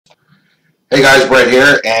Hey guys, Brett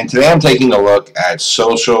here, and today I'm taking a look at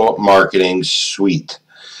Social Marketing Suite.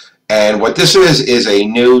 And what this is a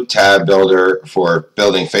new tab builder for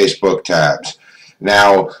building Facebook tabs.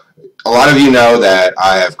 Now, a lot of you know that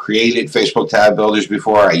I have created Facebook tab builders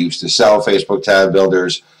before. I used to sell Facebook tab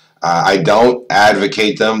builders. I don't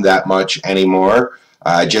advocate them that much anymore,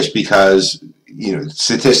 just because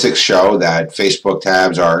statistics show that Facebook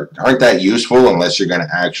tabs aren't that useful unless you're going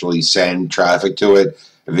to actually send traffic to it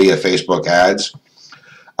via Facebook ads.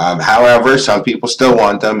 However, some people still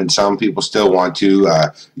want them, and some people still want to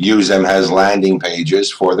use them as landing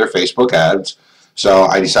pages for their Facebook ads. So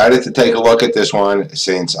I decided to take a look at this one.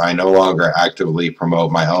 Since I no longer actively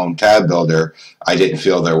promote my own tab builder, I didn't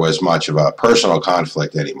feel there was much of a personal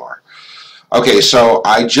conflict anymore. Okay, so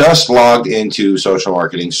I just logged into Social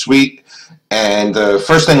Marketing Suite, and the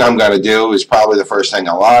first thing I'm going to do is probably the first thing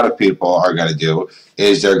a lot of people are going to do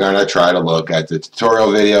is they're going to try to look at the tutorial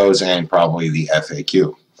videos and probably the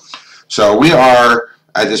FAQ. So we are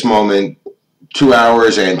at this moment 2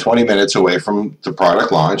 hours and 20 minutes away from the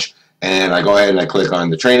product launch, and I go ahead and I click on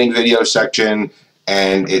the training video section,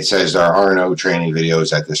 and it says there are no training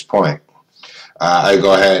videos at this point. I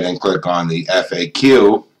go ahead and click on the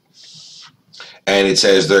FAQ, and it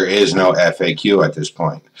says there is no FAQ at this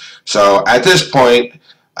point. So at this point,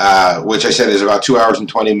 which I said is about 2 hours and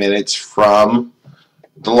 20 minutes from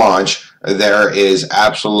the launch, there is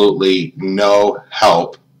absolutely no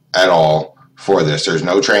help at all for this. There's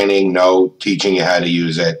no training, no teaching you how to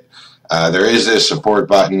use it. There is this support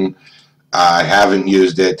button. I haven't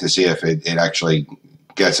used it to see if it actually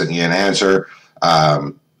gets an answer,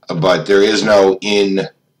 but there is no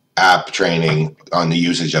in-app training on the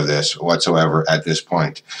usage of this whatsoever at this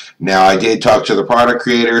point. Now, I did talk to the product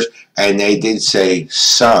creators, and they did say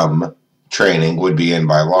some training would be in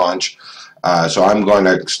by launch. So I'm going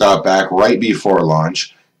to stop back right before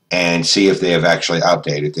launch and see if they have actually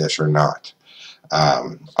updated this or not.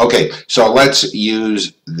 Okay, so let's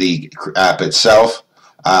use the app itself.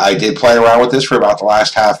 I did play around with this for about the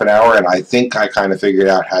last half an hour, and I think I kind of figured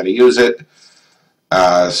out how to use it.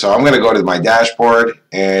 So I'm going to go to my dashboard,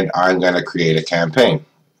 and I'm going to create a campaign.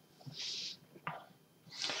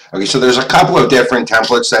 Okay, so there's a couple of different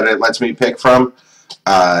templates that it lets me pick from.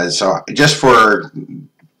 So just for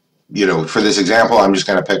this example, I'm just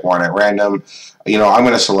going to pick one at random. I'm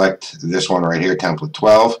going to select this one right here, template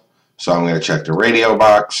 12. So I'm going to check the radio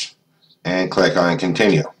box and click on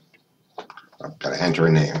continue. I've got to enter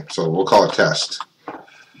a name, so we'll call it test.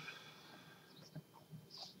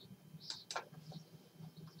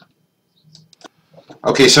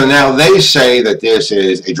 Okay, so now they say that this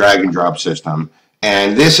is a drag and drop system,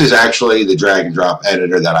 and this is actually the drag and drop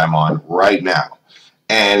editor that I'm on right now.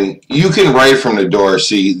 And you can right from the door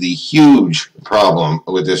see the huge problem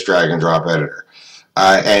with this drag and drop editor.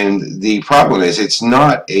 And the problem is it's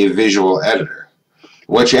not a visual editor.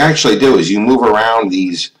 What you actually do is you move around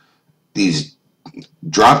these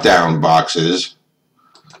drop-down boxes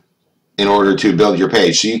in order to build your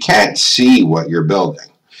page. So you can't see what you're building.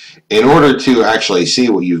 In order to actually see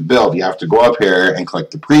what you've built, you have to go up here and click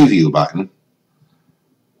the preview button,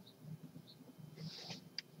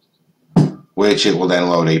 which it will then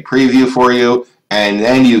load a preview for you, and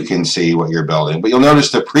then you can see what you're building. But you'll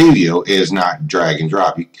notice the preview is not drag and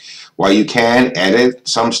drop. While you can edit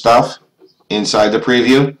some stuff inside the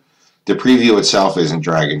preview itself isn't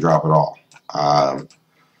drag and drop at all.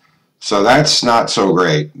 So that's not so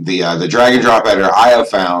great. The drag and drop editor I have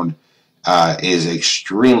found is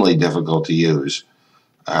extremely difficult to use.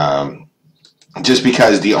 Just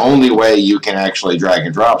because the only way you can actually drag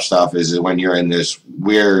and drop stuff is when you're in this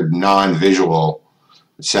weird non-visual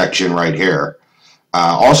section right here.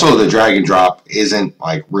 Also, the drag and drop isn't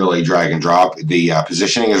like really drag and drop. The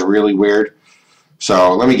positioning is really weird.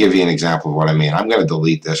 So let me give you an example of what I mean. I'm going to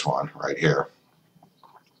delete this one right here.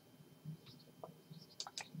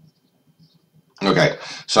 Okay,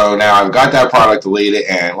 so now I've got that product deleted,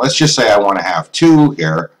 and let's just say I want to have two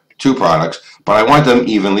products, but I want them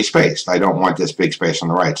evenly spaced. I don't want this big space on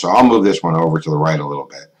the right. So I'll move this one over to the right a little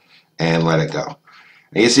bit and let it go.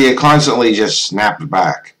 And you see it constantly just snaps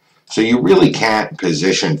back. So you really can't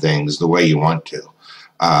position things the way you want to.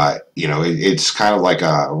 It's kind of like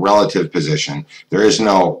a relative position. There is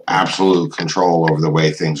no absolute control over the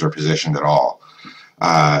way things are positioned at all.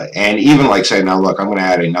 And even like say, now look, I'm going to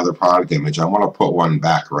add another product image. I want to put one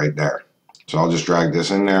back right there. So I'll just drag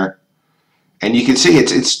this in there. And you can see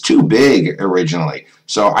it's too big originally.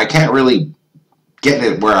 So I can't really get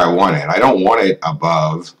it where I want it. I don't want it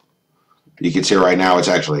above. You can see right now it's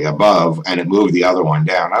actually above, and it moved the other one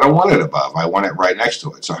down. I don't want it above. I want it right next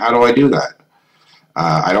to it. So how do I do that?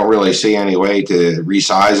 I don't really see any way to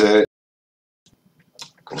resize it.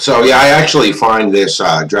 So yeah, I actually find this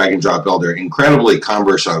drag and drop builder incredibly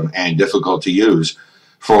cumbersome and difficult to use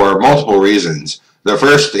for multiple reasons. The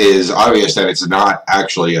first is obvious that it's not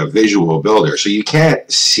actually a visual builder, so you can't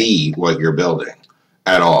see what you're building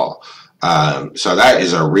at all. So that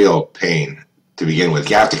is a real pain to begin with.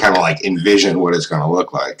 You have to kind of like envision what it's going to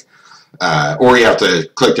look like. Or you have to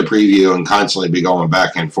click the preview and constantly be going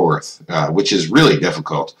back and forth, which is really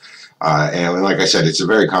difficult. And like I said, it's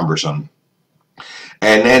very cumbersome.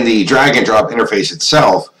 And then the drag and drop interface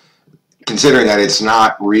itself, considering that it's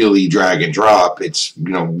not really drag and drop, it's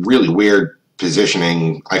really weird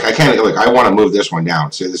positioning. Like I can't like I want to move this one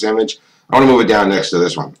down. See this image? I want to move it down next to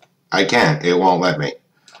this one. I can't. It won't let me.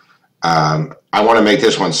 I want to make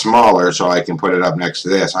this one smaller so I can put it up next to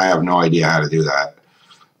this. I have no idea how to do that.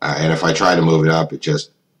 And if I try to move it up, it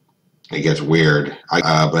gets weird.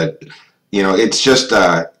 But it's just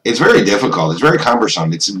it's very difficult. It's very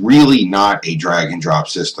cumbersome. It's really not a drag and drop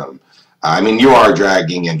system. I mean, you are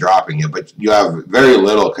dragging and dropping it, but you have very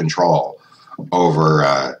little control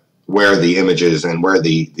over where the images and where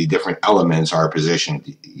the different elements are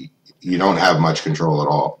positioned. You don't have much control at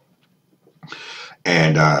all.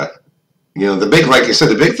 And like I said,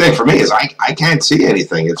 the big thing for me is I can't see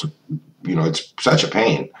anything. It's it's such a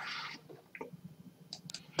pain.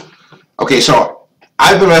 Okay, so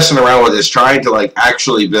I've been messing around with this, trying to like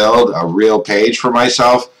actually build a real page for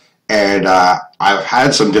myself, and I've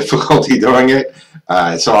had some difficulty doing it.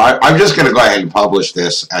 So I'm just going to go ahead and publish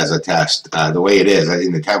this as a test, the way it is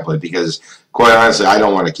in the template, because quite honestly, I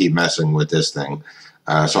don't want to keep messing with this thing.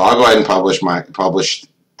 So I'll go ahead and publish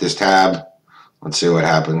this tab. Let's see what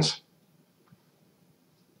happens.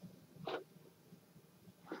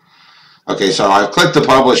 Okay, so I've clicked the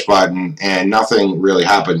publish button and nothing really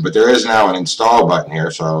happened, but there is now an install button here.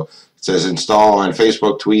 So it says install on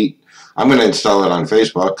Facebook tweet. I'm going to install it on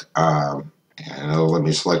Facebook, and it'll let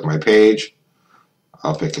me select my page.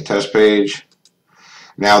 I'll pick a test page.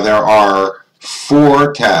 Now there are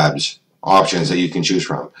 4 tabs options that you can choose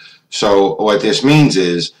from. So what this means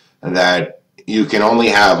is that you can only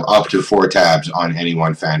have up to 4 tabs on any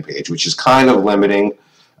one fan page, which is kind of limiting.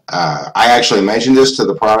 I actually mentioned this to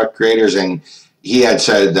the product creators, and he had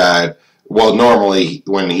said that, well, normally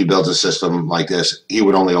when he builds a system like this, he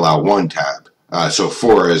would only allow 1 tab. So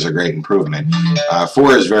 4 is a great improvement.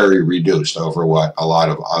 4 is very reduced over what a lot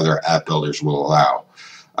of other app builders will allow.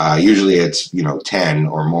 Usually it's 10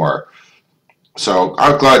 or more. So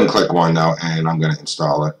I'll go ahead and click 1 now, and I'm going to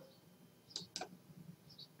install it.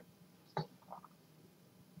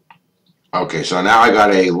 Okay, so now I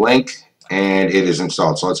got a link, and it is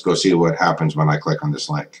installed. So let's go see what happens when I click on this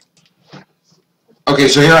link. Okay,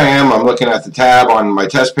 so here I am. I'm looking at the tab on my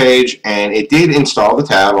test page, and it did install the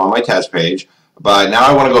tab on my test page, but now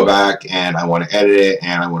I want to go back and I want to edit it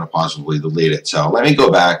and I want to possibly delete it. So let me go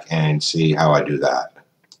back and see how I do that.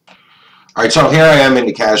 All right, so here I am in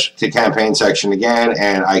the campaign section again,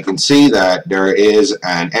 and I can see that there is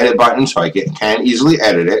an edit button, so I can easily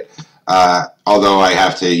edit it, although I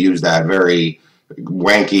have to use that very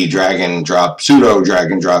wanky drag and drop, pseudo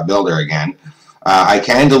drag and drop builder again. I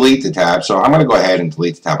can delete the tab, so I'm going to go ahead and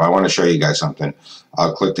delete the tab. I want to show you guys something.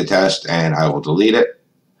 I'll click the test and I will delete it.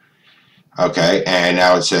 Okay, and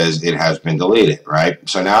now it says it has been deleted, right?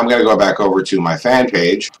 So now I'm going to go back over to my fan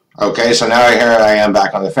page. Okay, so now here I am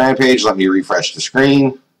back on the fan page. Let me refresh the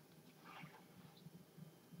screen.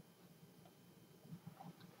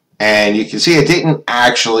 And you can see it didn't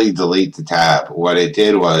actually delete the tab. What it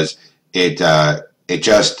did was it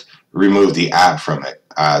just removed the app from it.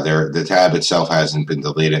 The tab itself hasn't been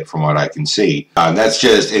deleted from what I can see. That's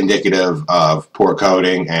just indicative of poor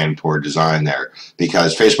coding and poor design there,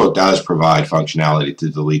 because Facebook does provide functionality to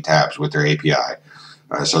delete tabs with their API.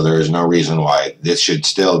 So there is no reason why this should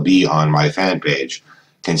still be on my fan page,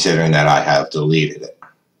 considering that I have deleted it.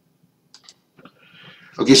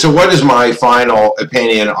 Okay, so what is my final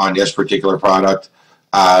opinion on this particular product?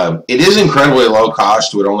 It is incredibly low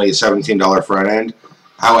cost with only a $17 front end.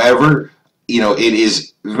 However, it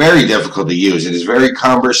is very difficult to use. It is very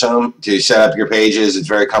cumbersome to set up your pages. It's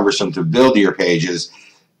very cumbersome to build your pages.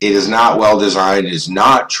 It is not well designed. It is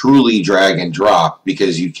not truly drag and drop,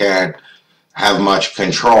 because you can't have much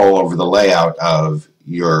control over the layout of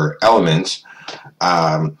your elements.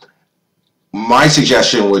 My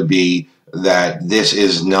suggestion would be that this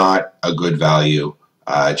is not a good value,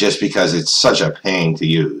 just because it's such a pain to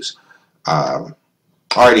use.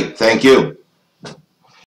 Alrighty, thank you.